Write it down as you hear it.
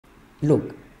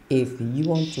Look, if you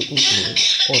want to include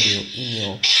audio in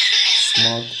your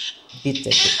smart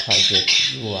detector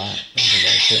project, you are in the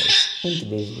right place. In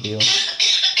today's video,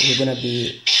 we're gonna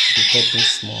be detecting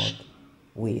smart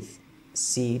with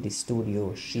Seeed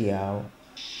Studio XIAO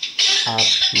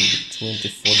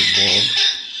RP2040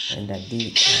 board and a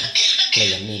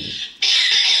DFPlayer Mini,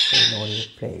 an audio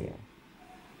player.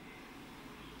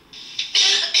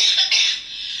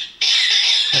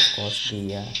 Of course,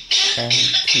 the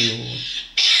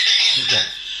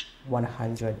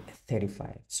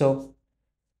MQ135. So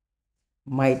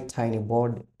my tiny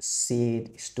board,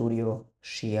 Seeed Studio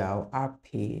XIAO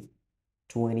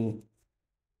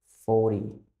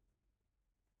RP2040,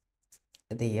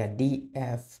 the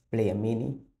DFPlayer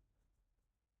Mini,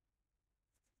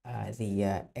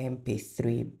 the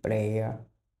MP3 player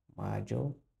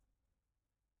module,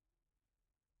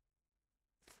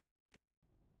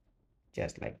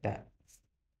 just like that.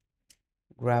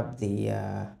 Grab the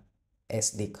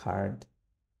SD card.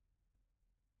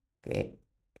 Okay,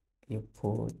 you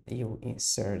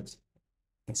insert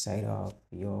inside of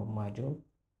your module.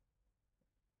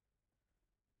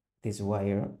 This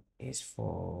wire is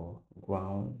for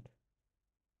ground.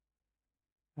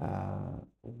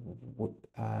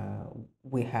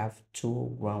 We have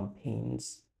two ground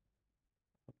pins,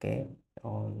 okay,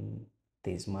 on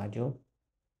this module.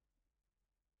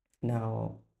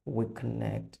 Now we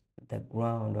connect the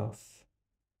ground of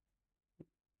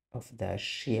the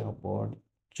XIAO board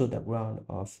to the ground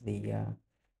of the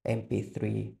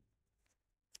MP3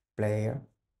 player,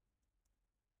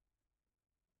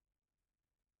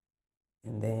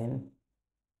 and then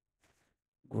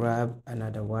grab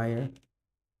another wire.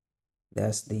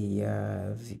 That's the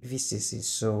VCC.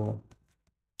 So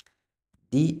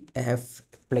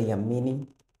DFPlayer Mini.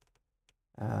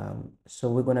 So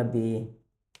we're gonna be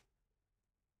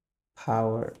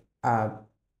power up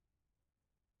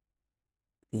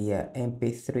the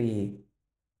MP3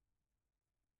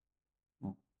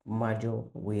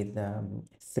 module with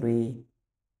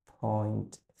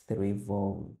 3.3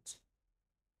 volts.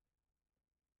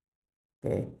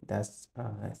 Okay, that's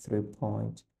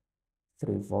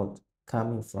 3.3 volt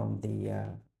coming from the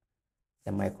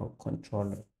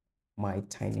microcontroller, my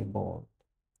tiny board.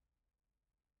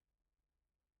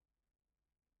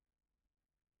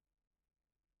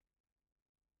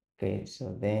 Okay,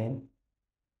 so then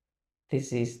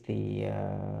this is the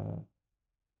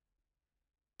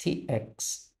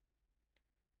TX.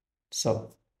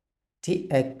 So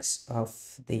TX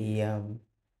of the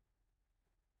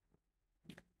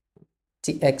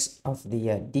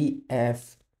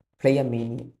DFPlayer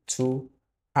Mini to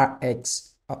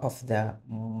RX of the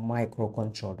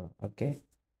microcontroller. Okay,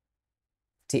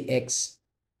 TX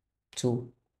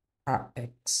to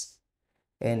RX,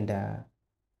 and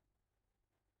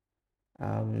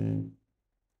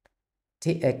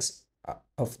TX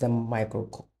of the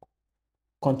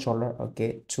microcontroller,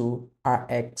 okay, to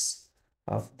RX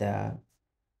of the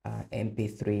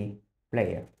MP3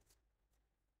 player.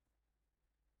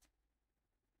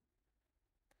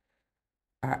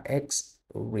 RX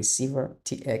receiver,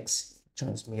 TX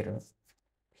transmitter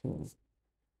pin.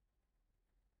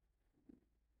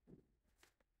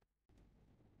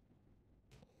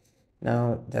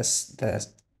 Now that's the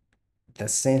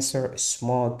sensor,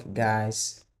 smoke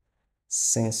gas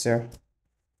sensor,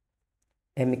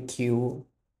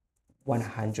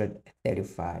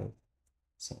 MQ135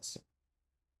 sensor.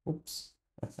 Oops.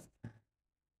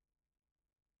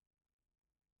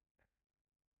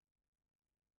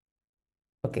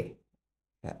 Okay,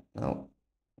 yeah, now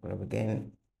grab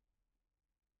again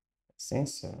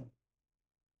sensor.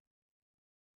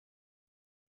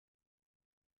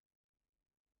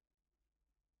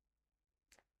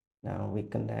 Now we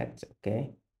connect,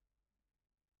 okay,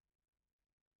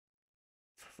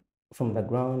 from the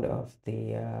ground of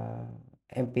the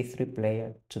MP3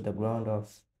 player to the ground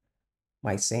of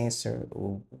my sensor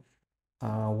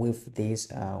with this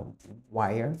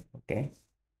wire, okay,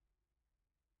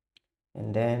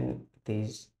 and then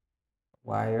this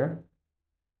wire,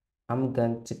 I'm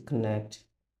going to connect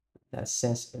the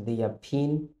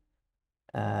pin,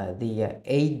 the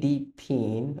AD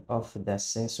pin of the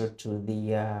sensor to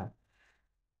the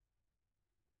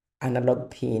analog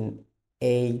pin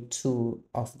A2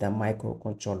 of the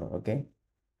microcontroller, okay,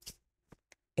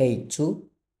 A2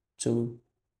 to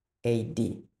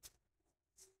AD.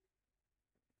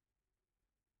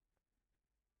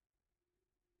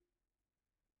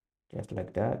 Just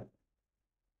like that.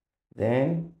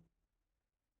 Then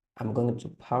I'm going to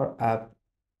power up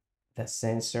the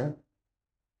sensor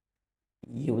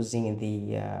using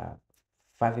the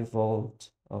 5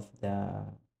 volt of the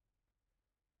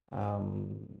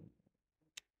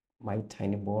my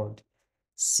tiny board,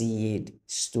 Seeed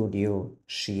Studio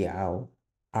XIAO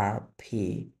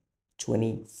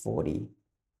RP2040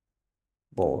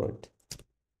 board.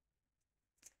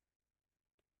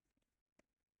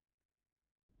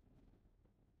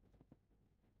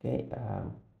 Okay,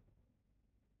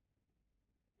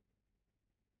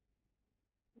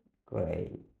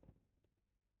 great.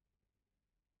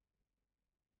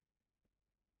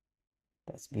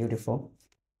 That's beautiful.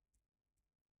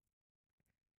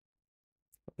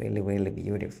 Really, really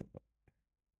beautiful.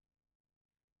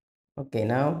 Okay,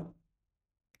 now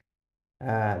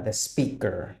the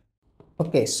speaker.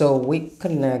 Okay, so we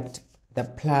connect the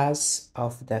plus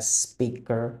of the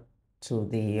speaker to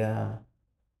the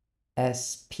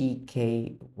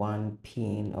SPK1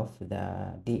 pin of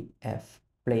the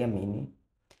DFPlayer Mini,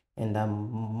 and the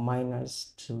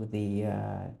minus to the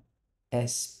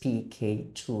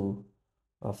SPK2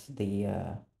 of the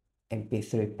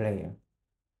MP3 player,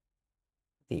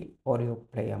 the audio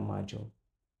player module.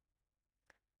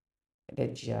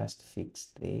 Let's just fix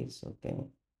this, okay?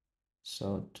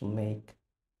 So to make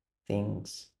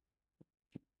things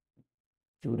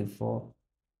beautiful,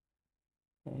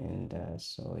 and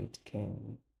so it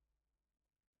can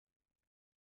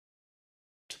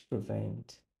to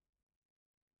prevent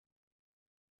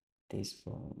this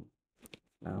from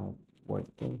now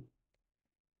working.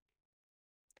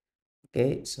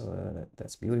 Okay, so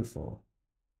that's beautiful.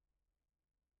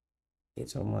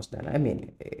 It's almost done. I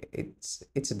mean,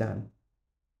 it's done.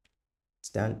 It's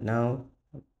done now.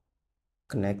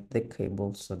 Connect the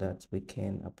cable so that we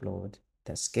can upload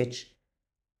the sketch.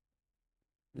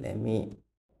 Let me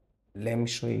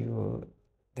show you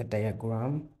the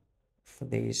diagram for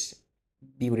this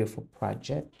beautiful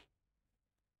project.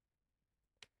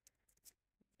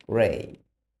 Great.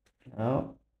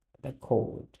 Now the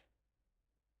code.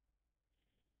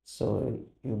 So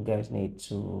you guys need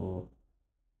to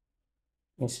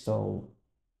install,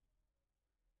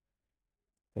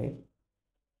 okay,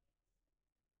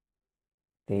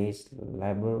 this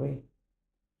library,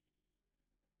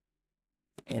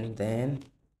 and then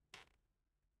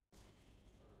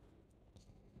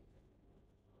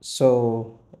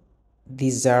so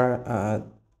these are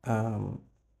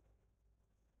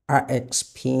RX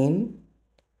pin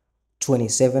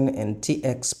 27 and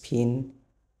TX pin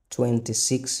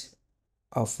 26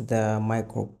 of the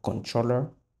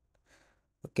microcontroller.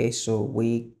 Okay, so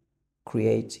we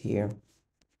create here.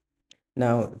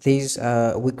 Now this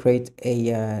we create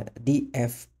a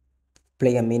DF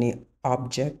player mini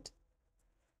object.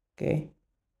 Okay,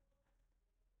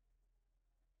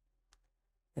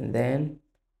 and then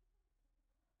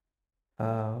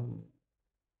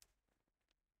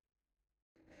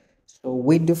so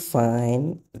we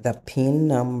define the pin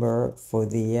number for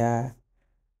the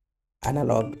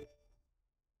analog,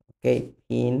 okay,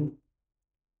 pin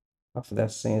of the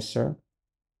sensor.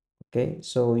 Okay,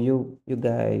 so you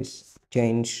guys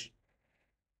change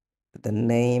the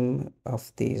name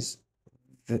of this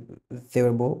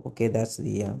variable. Okay, that's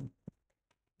the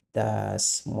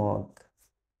smoke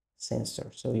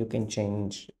sensor, so you can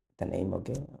change the name.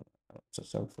 Okay, so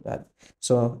sorry for that.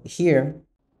 So here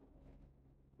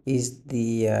is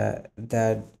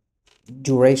the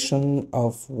duration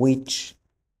of which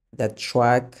the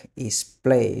track is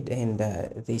played, and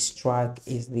this track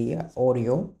is the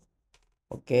audio,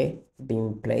 okay,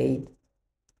 being played,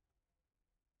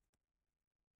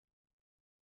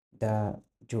 the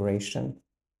duration.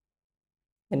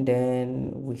 And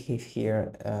then we have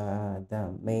here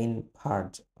the main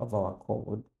part of our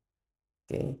code.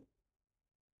 Okay,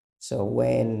 so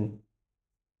when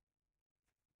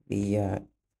the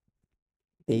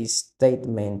this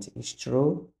statement is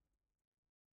true,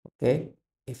 okay,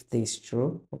 if this is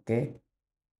true, okay,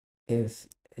 if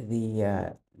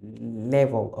the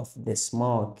level of the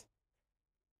smoke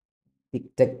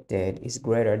detected is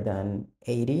greater than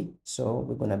 80, so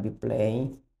we're gonna be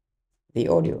playing the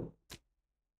audio.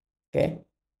 Okay,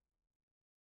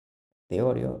 the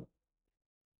audio,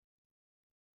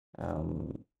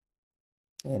 and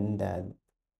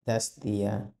that's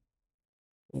the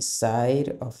inside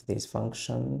of this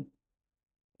function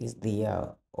is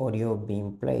the audio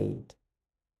being played.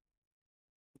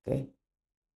 Okay,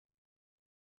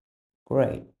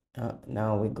 great.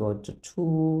 Now we go to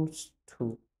tools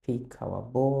to pick our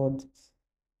board.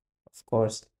 Of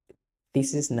course,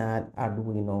 this is not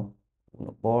Arduino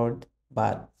board,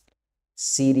 but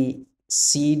Seeed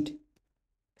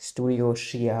Studio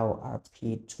XIAO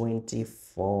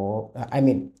RP24,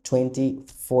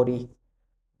 2040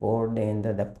 board, and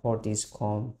the port is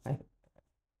COM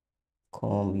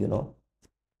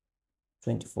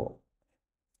 24.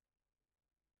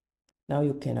 Now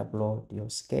you can upload your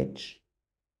sketch.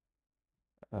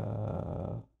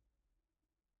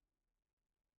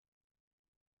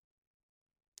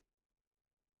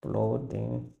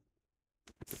 Uploading.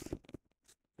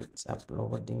 It's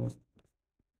uploading.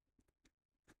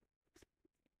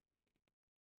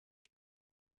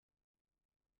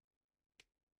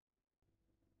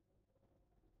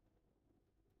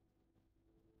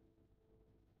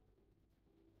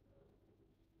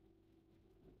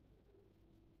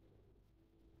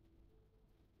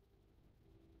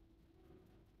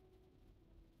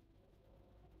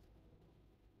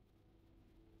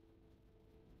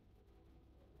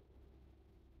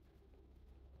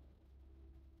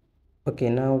 Okay,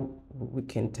 now we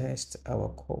can test our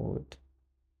code.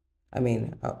 I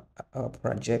mean, our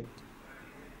project.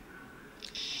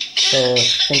 So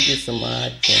thank you so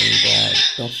much, and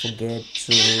don't forget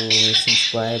to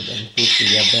subscribe and hit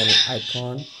the bell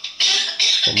icon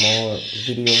for more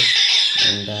videos,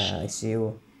 and I see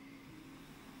you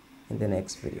in the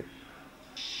next video.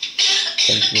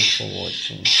 Thank you for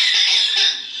watching.